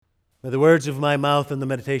May the words of my mouth and the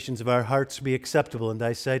meditations of our hearts be acceptable in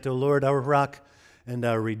thy sight, O Lord, our rock and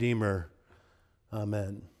our Redeemer.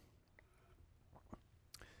 Amen.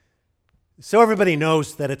 So everybody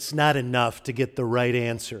knows that it's not enough to get the right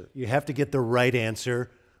answer. You have to get the right answer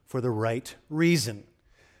for the right reason.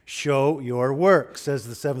 Show your work, says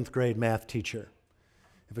the 7th grade math teacher.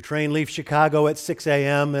 If a train leaves Chicago at 6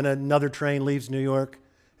 a.m. and another train leaves New York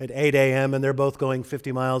at 8 a.m. and they're both going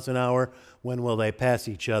 50 miles an hour, when will they pass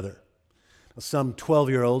each other? Some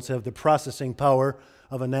 12-year-olds have the processing power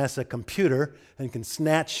of a NASA computer and can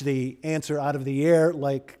snatch the answer out of the air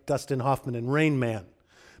like Dustin Hoffman in Rain Man.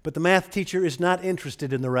 But the math teacher is not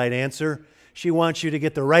interested in the right answer. She wants you to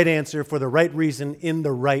get the right answer for the right reason in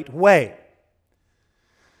the right way.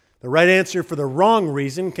 The right answer for the wrong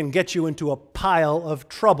reason can get you into a pile of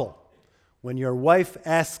trouble. When your wife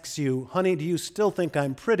asks you, "Honey, do you still think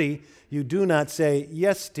I'm pretty?" you do not say,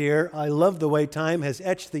 "Yes, dear, I love the way time has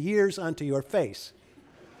etched the years onto your face."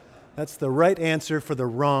 That's the right answer for the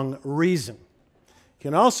wrong reason. You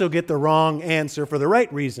can also get the wrong answer for the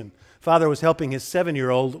right reason. Father was helping his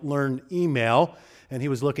 7-year-old learn email, and he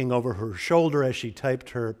was looking over her shoulder as she typed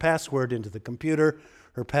her password into the computer.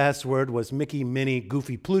 Her password was Mickey, Minnie,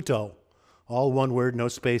 Goofy, Pluto. All one word, no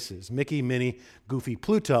spaces. Mickey, Minnie, Goofy,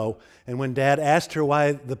 Pluto. And when Dad asked her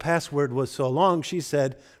why the password was so long, she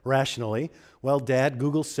said, rationally, "Well, Dad,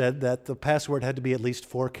 Google said that the password had to be at least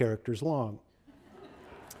 4 characters long."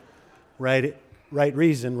 Right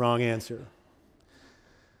reason, wrong answer.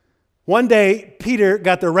 One day, Peter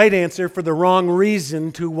got the right answer for the wrong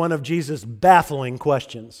reason to one of Jesus' baffling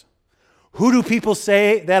questions. "Who do people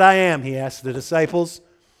say that I am?" he asked the disciples.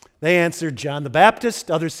 They answered, "John the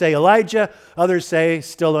Baptist. Others say Elijah. Others say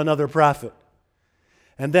still another prophet."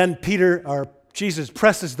 And then Jesus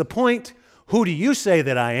presses the point, "Who do you say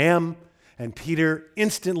that I am?" And Peter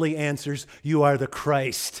instantly answers, "You are the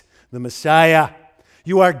Christ, the Messiah.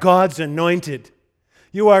 You are God's anointed.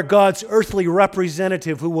 You are God's earthly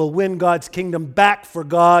representative who will win God's kingdom back for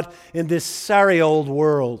God in this sorry old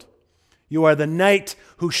world. You are the knight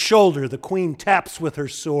whose shoulder the queen taps with her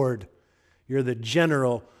sword. You're the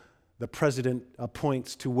general the president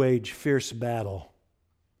appoints to wage fierce battle."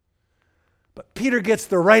 But Peter gets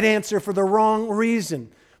the right answer for the wrong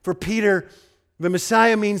reason. For Peter, the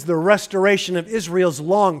Messiah means the restoration of Israel's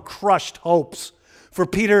long crushed hopes. For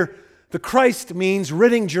Peter, the Christ means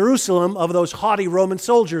ridding Jerusalem of those haughty Roman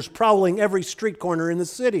soldiers prowling every street corner in the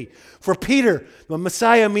city. For Peter, the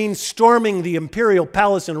Messiah means storming the imperial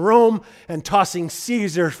palace in Rome and tossing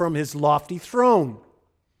Caesar from his lofty throne.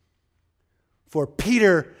 For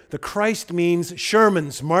Peter, the Christ means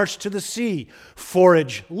Sherman's march to the sea.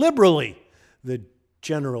 "Forage liberally," the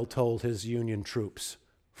general told his Union troops.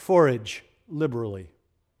 Forage liberally.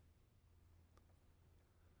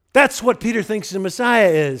 That's what Peter thinks the Messiah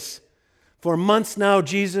is. For months now,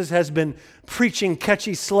 Jesus has been preaching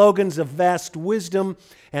catchy slogans of vast wisdom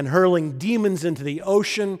and hurling demons into the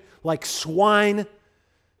ocean like swine,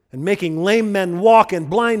 and making lame men walk and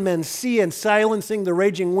blind men see, and silencing the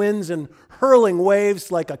raging winds and hurling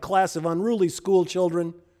waves like a class of unruly school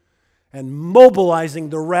children, and mobilizing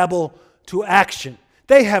the rabble to action.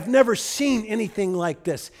 They have never seen anything like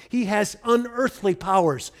this. He has unearthly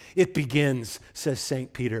powers. It begins, says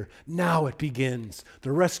St. Peter. Now it begins.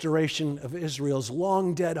 The restoration of Israel's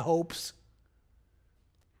long dead hopes.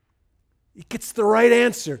 He gets the right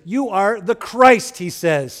answer. You are the Christ, he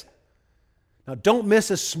says. Now don't miss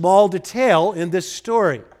a small detail in this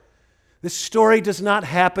story. This story does not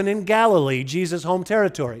happen in Galilee, Jesus' home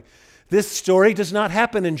territory. This story does not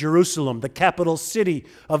happen in Jerusalem, the capital city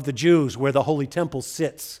of the Jews, where the Holy Temple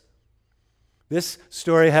sits. This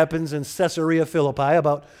story happens in Caesarea Philippi,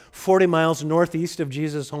 about 40 miles northeast of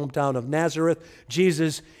Jesus' hometown of Nazareth.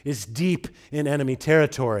 Jesus is deep in enemy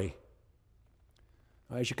territory.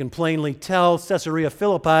 As you can plainly tell, Caesarea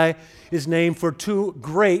Philippi is named for 2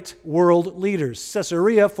 great world leaders.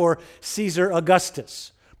 Caesarea for Caesar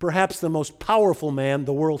Augustus, perhaps the most powerful man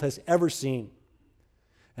the world has ever seen.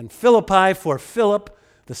 And Philippi for Philip,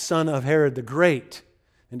 the son of Herod the Great.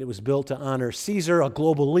 And it was built to honor Caesar, a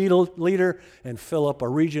global leader, and Philip, a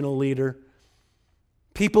regional leader.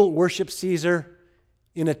 People worship Caesar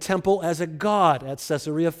in a temple as a god at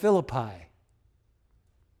Caesarea Philippi.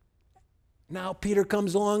 Now Peter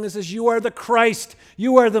comes along and says, "You are the Christ.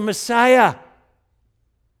 You are the Messiah."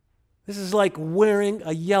 This is like wearing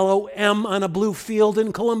a yellow M on a blue field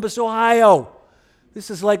in Columbus, Ohio. This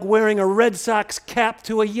is like wearing a Red Sox cap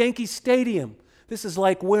to a Yankee stadium. This is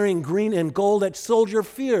like wearing green and gold at Soldier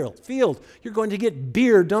Field. You're going to get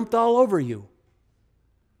beer dumped all over you.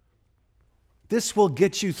 This will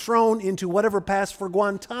get you thrown into whatever passed for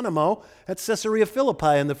Guantanamo at Caesarea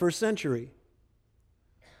Philippi in the first century.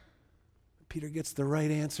 Peter gets the right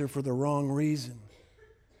answer for the wrong reason.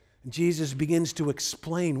 And Jesus begins to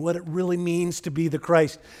explain what it really means to be the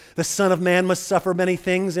Christ. The Son of Man must suffer many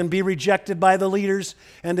things and be rejected by the leaders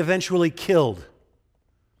and eventually killed.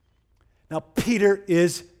 Now, Peter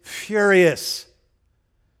is furious.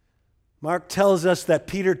 Mark tells us that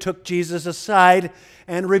Peter took Jesus aside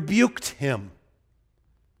and rebuked him.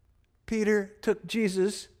 Peter took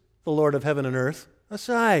Jesus, the Lord of heaven and earth,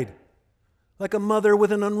 aside, like a mother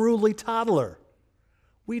with an unruly toddler.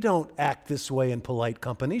 We don't act this way in polite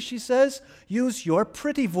company, she says. Use your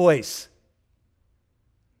pretty voice.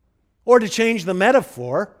 Or to change the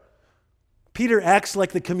metaphor, Peter acts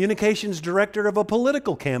like the communications director of a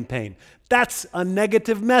political campaign. That's a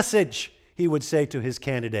negative message, he would say to his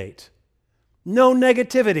candidate. No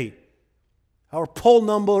negativity. Our poll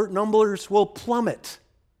numbers will plummet.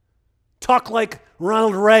 Talk like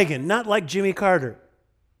Ronald Reagan, not like Jimmy Carter.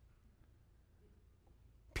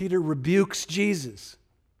 Peter rebukes Jesus.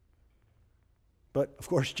 But, of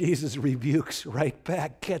course, Jesus rebukes right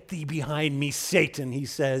back. Get thee behind me, Satan, he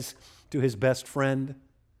says to his best friend.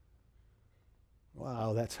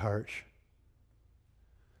 Wow, that's harsh.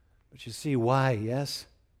 But you see why, yes?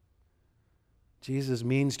 Jesus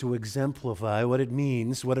means to exemplify what it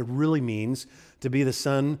really means to be the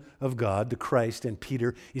Son of God, the Christ, and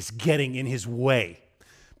Peter is getting in his way.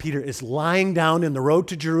 Peter is lying down in the road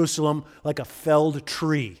to Jerusalem like a felled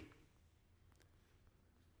tree.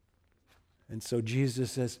 And so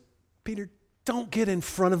Jesus says, Peter, don't get in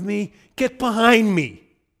front of me. Get behind me.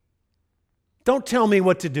 Don't tell me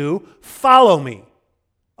what to do. Follow me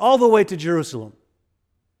all the way to Jerusalem.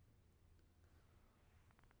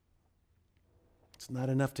 It's not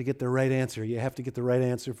enough to get the right answer. You have to get the right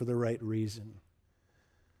answer for the right reason.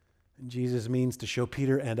 And Jesus means to show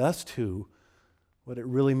Peter and us too what it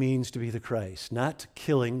really means to be the Christ. Not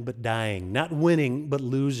killing, but dying. Not winning, but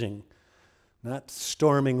losing. Not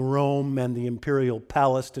storming Rome and the imperial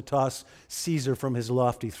palace to toss Caesar from his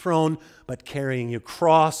lofty throne, but carrying your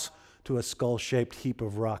cross to a skull-shaped heap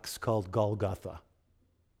of rocks called Golgotha.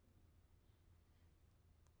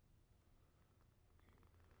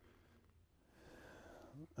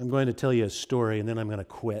 I'm going to tell you a story and then I'm going to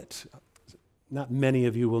quit. Not many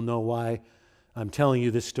of you will know why I'm telling you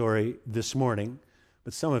this story this morning,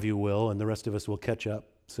 but some of you will, and the rest of us will catch up,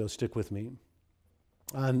 so stick with me.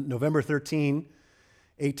 On November 13,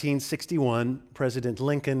 1861, President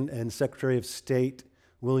Lincoln and Secretary of State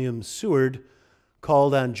William Seward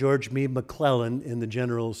called on George B. McClellan in the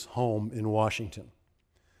general's home in Washington.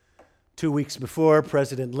 2 weeks before,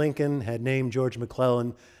 President Lincoln had named George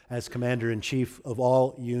McClellan as Commander-in-Chief of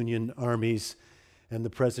all Union armies, and the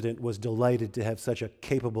president was delighted to have such a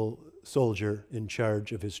capable soldier in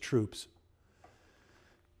charge of his troops.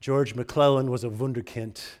 George McClellan was a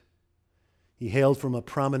wunderkind. He hailed from a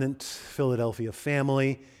prominent Philadelphia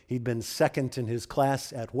family. He'd been second in his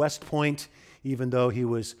class at West Point, even though he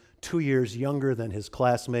was 2 years younger than his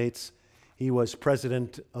classmates. He was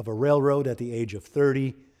president of a railroad at the age of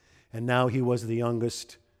 30, and now he was the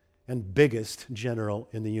youngest and biggest general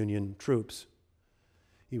in the Union troops.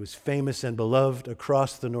 He was famous and beloved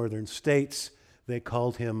across the northern states. They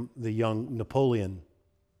called him the young Napoleon.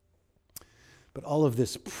 But all of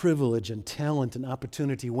this privilege and talent and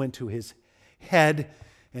opportunity went to his head,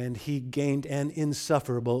 and he gained an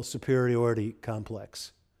insufferable superiority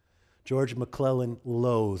complex. George McClellan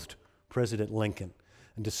loathed President Lincoln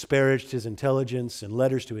and disparaged his intelligence in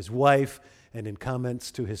letters to his wife and in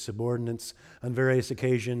comments to his subordinates. On various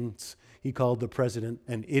occasions, he called the president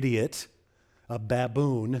an idiot, a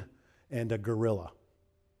baboon, and a gorilla.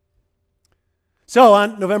 So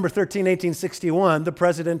on November 13, 1861, the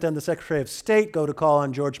president and the Secretary of State go to call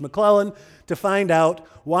on George McClellan to find out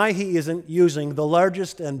why he isn't using the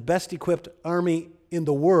largest and best equipped army in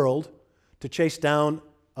the world to chase down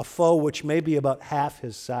a foe which may be about half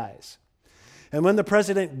his size. And when the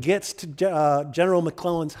president gets to General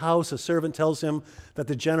McClellan's house, a servant tells him that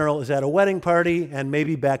the general is at a wedding party and may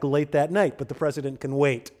be back late that night, but the president can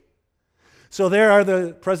wait. So there are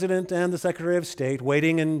the president and the Secretary of State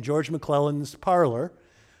waiting in George McClellan's parlor.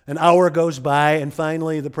 An hour goes by, and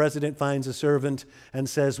finally the president finds a servant and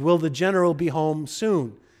says, "Will the general be home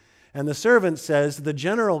soon?" And the servant says, "The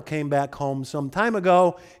general came back home some time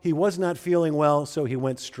ago. He was not feeling well, so he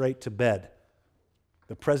went straight to bed."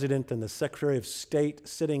 The president and the Secretary of State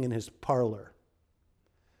sitting in his parlor.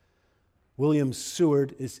 William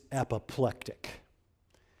Seward is apoplectic.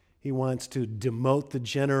 He wants to demote the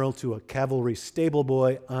general to a cavalry stable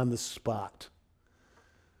boy on the spot.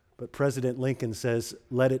 But President Lincoln says,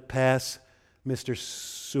 "Let it pass. Mr.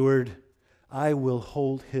 Seward, I will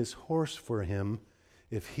hold his horse for him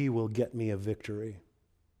if he will get me a victory.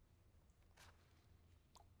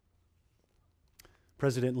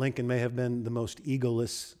 President Lincoln may have been the most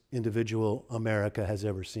egoless individual America has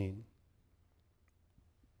ever seen.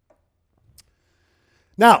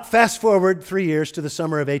 Now, fast forward 3 years to the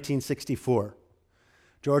summer of 1864.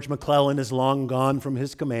 George McClellan is long gone from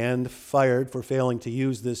his command, fired for failing to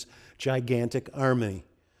use this gigantic army.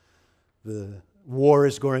 The war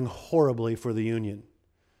is going horribly for the Union.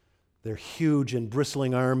 Their huge and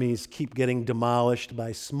bristling armies keep getting demolished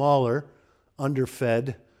by smaller,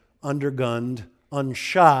 underfed, undergunned,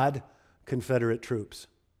 unshod Confederate troops.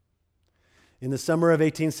 In the summer of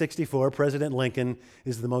 1864, President Lincoln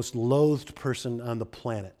is the most loathed person on the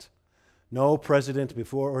planet. No president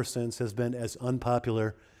before or since has been as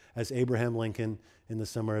unpopular as Abraham Lincoln in the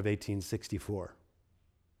summer of 1864.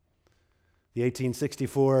 The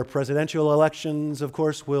 1864 presidential elections, of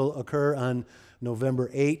course, will occur on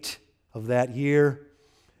November 8 of that year,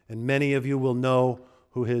 and many of you will know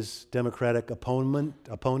who his Democratic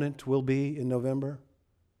opponent will be in November,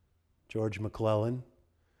 George McClellan.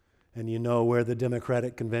 And you know where the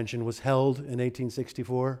Democratic convention was held in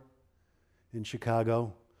 1864? In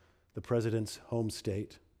Chicago, the president's home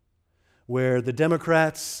state, where the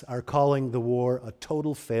Democrats are calling the war a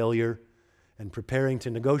total failure and preparing to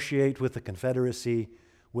negotiate with the Confederacy,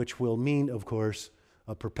 which will mean, of course,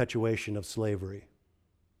 a perpetuation of slavery.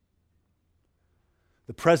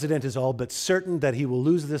 The president is all but certain that he will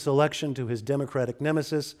lose this election to his Democratic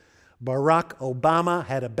nemesis. Barack Obama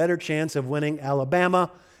had a better chance of winning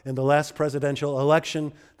Alabama in the last presidential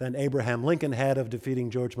election than Abraham Lincoln had of defeating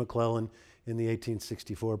George McClellan in the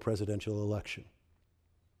 1864 presidential election.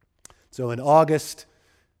 So in August,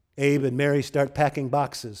 Abe and Mary start packing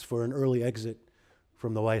boxes for an early exit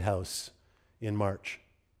from the White House in March.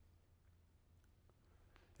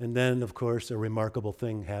 And then, of course, a remarkable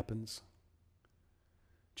thing happens.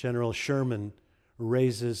 General Sherman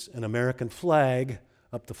raises an American flag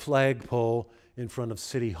up the flagpole in front of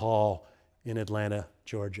City Hall in Atlanta,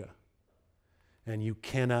 Georgia. And you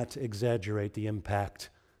cannot exaggerate the impact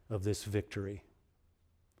of this victory.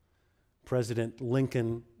 President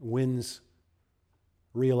Lincoln wins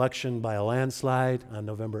re-election by a landslide on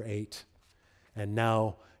November 8. And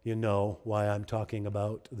now you know why I'm talking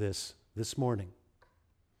about this morning.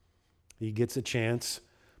 He gets a chance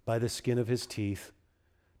by the skin of his teeth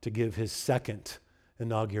to give his second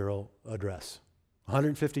inaugural address.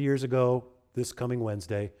 150 years ago, this coming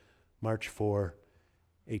Wednesday, March 4,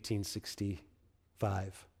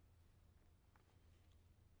 1865.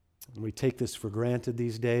 And we take this for granted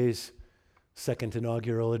these days. Second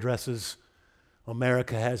inaugural addresses.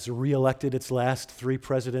 America has re-elected its last three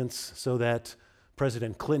presidents so that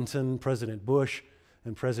President Clinton, President Bush,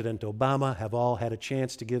 and President Obama have all had a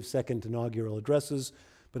chance to give second inaugural addresses,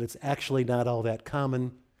 but it's actually not all that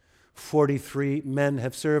common. 43 men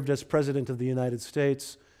have served as President of the United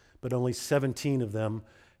States, but only 17 of them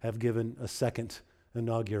have given a second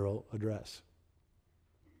inaugural address.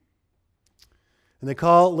 And they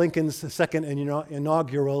call Lincoln's second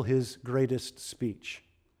inaugural his greatest speech.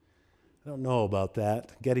 I don't know about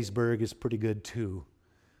that. Gettysburg is pretty good too.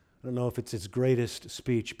 I don't know if it's his greatest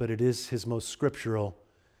speech, but it is his most scriptural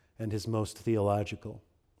and his most theological.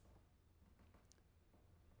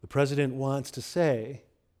 The president wants to say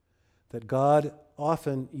that God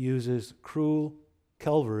often uses cruel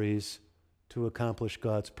Calvaries to accomplish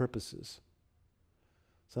God's purposes.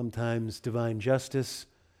 Sometimes divine justice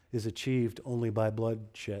is achieved only by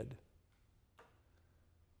bloodshed.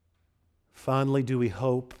 Fondly do we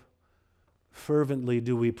hope, fervently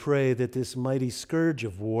do we pray that this mighty scourge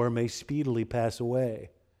of war may speedily pass away.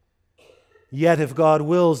 Yet if God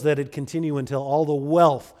wills that it continue until all the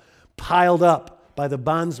wealth piled up by the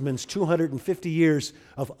bondsman's 250 years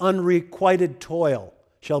of unrequited toil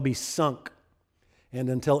shall be sunk, and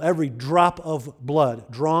until every drop of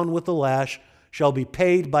blood drawn with the lash shall be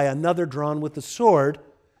paid by another drawn with the sword,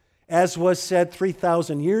 as was said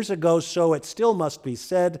 3,000 years ago, so it still must be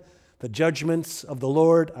said, the judgments of the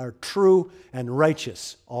Lord are true and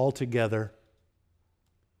righteous altogether.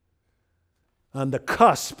 On the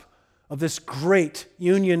cusp of this great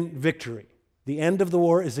Union victory, the end of the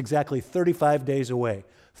war is exactly 35 days away.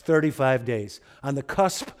 35 days. On the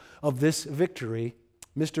cusp of this victory,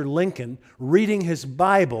 Mr. Lincoln, reading his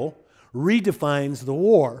Bible, redefines the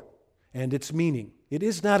war and its meaning. It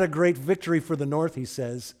is not a great victory for the North, he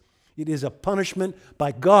says. It is a punishment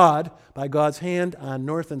by God, by God's hand on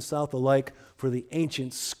North and South alike, for the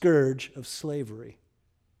ancient scourge of slavery.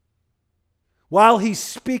 While he's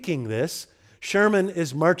speaking this, Sherman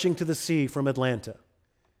is marching to the sea from Atlanta.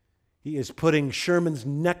 He is putting Sherman's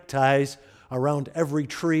neckties around every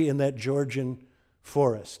tree in that Georgian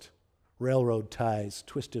forest. Railroad ties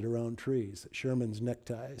twisted around trees, Sherman's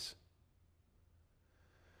neckties.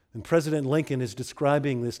 And President Lincoln is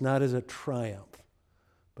describing this not as a triumph,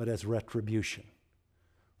 but as retribution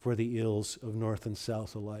for the ills of North and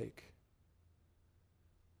South alike.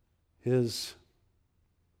 His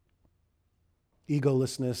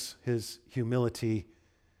egolessness, his humility,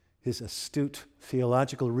 his astute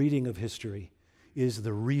theological reading of history is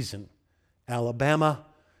the reason Alabama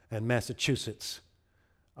and Massachusetts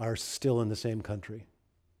are still in the same country.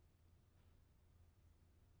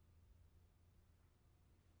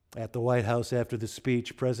 At the White House after the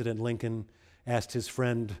speech, President Lincoln asked his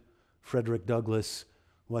friend Frederick Douglass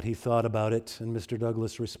what he thought about it, and Mr.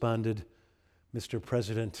 Douglass responded, "Mr.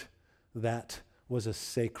 President, that was a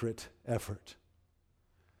sacred effort."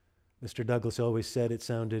 Mr. Douglass always said it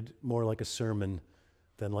sounded more like a sermon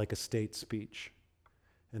than like a state speech,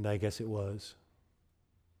 and I guess it was.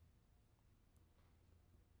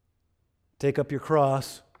 "Take up your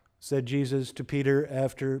cross," said Jesus to Peter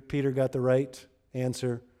after Peter got the right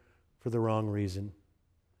answer for the wrong reason.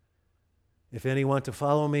 "If any want to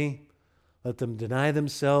follow me, let them deny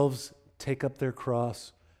themselves, take up their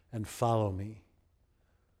cross, and follow me.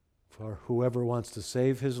 For whoever wants to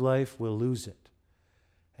save his life will lose it,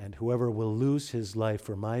 and whoever will lose his life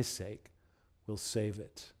for my sake will save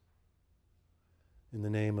it." In the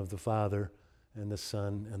name of the Father, and the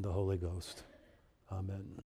Son, and the Holy Ghost. Amen.